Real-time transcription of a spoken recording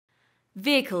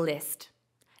Vehicle list.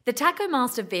 The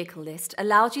Tachomaster vehicle list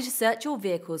allows you to search your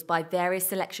vehicles by various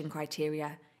selection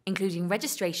criteria, including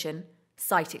registration,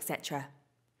 site, etc.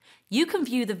 You can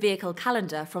view the vehicle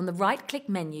calendar from the right-click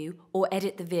menu or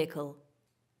edit the vehicle.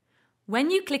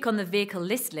 When you click on the vehicle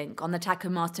list link on the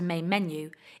Tachomaster main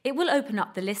menu, it will open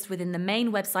up the list within the main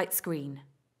website screen.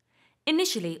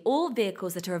 Initially, all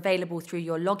vehicles that are available through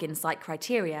your login site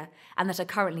criteria and that are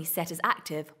currently set as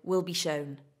active will be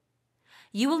shown.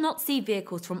 You will not see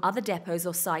vehicles from other depots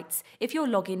or sites if your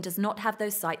login does not have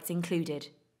those sites included.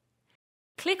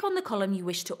 Click on the column you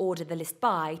wish to order the list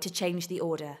by to change the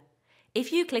order.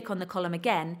 If you click on the column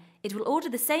again, it will order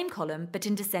the same column but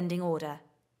in descending order.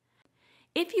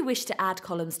 If you wish to add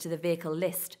columns to the vehicle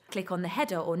list, click on the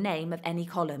header or name of any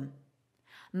column.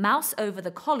 Mouse over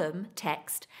the column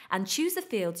text and choose the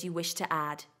fields you wish to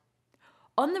add.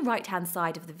 On the right-hand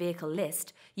side of the vehicle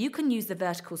list, you can use the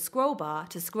vertical scroll bar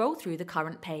to scroll through the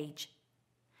current page.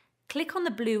 Click on the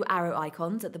blue arrow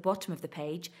icons at the bottom of the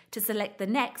page to select the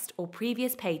next or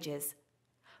previous pages.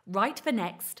 Right for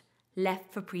next,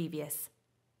 left for previous.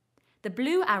 The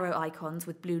blue arrow icons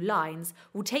with blue lines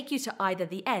will take you to either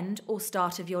the end or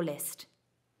start of your list.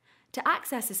 To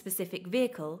access a specific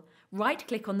vehicle,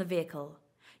 right-click on the vehicle.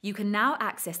 You can now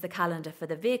access the calendar for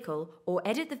the vehicle or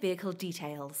edit the vehicle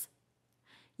details.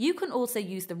 You can also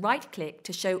use the right-click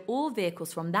to show all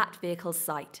vehicles from that vehicle's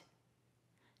site.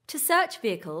 To search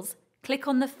vehicles, click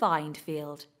on the Find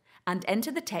field and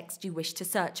enter the text you wish to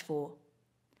search for.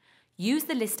 Use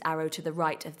the list arrow to the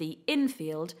right of the In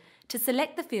field to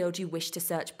select the field you wish to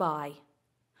search by.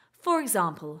 For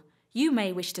example, you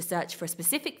may wish to search for a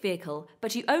specific vehicle,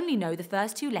 but you only know the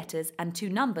first 2 letters and 2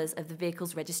 numbers of the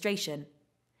vehicle's registration.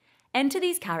 Enter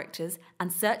these characters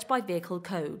and search by vehicle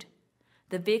code.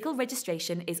 The vehicle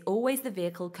registration is always the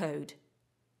vehicle code.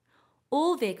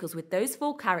 All vehicles with those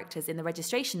 4 characters in the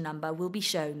registration number will be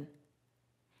shown.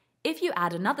 If you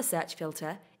add another search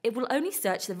filter, it will only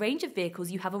search the range of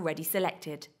vehicles you have already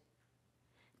selected.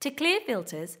 To clear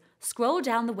filters, scroll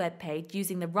down the web page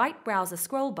using the right browser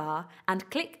scroll bar and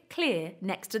click Clear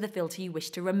next to the filter you wish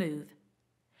to remove.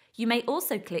 You may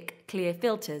also click Clear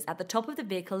Filters at the top of the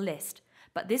vehicle list,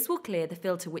 but this will clear the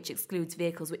filter which excludes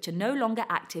vehicles which are no longer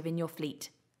active in your fleet.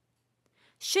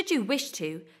 Should you wish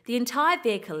to, the entire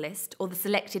vehicle list or the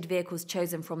selected vehicles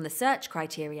chosen from the search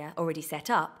criteria already set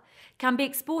up can be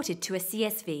exported to a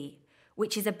CSV,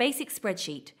 which is a basic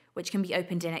spreadsheet which can be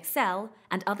opened in Excel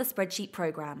and other spreadsheet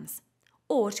programs,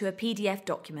 or to a PDF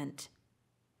document.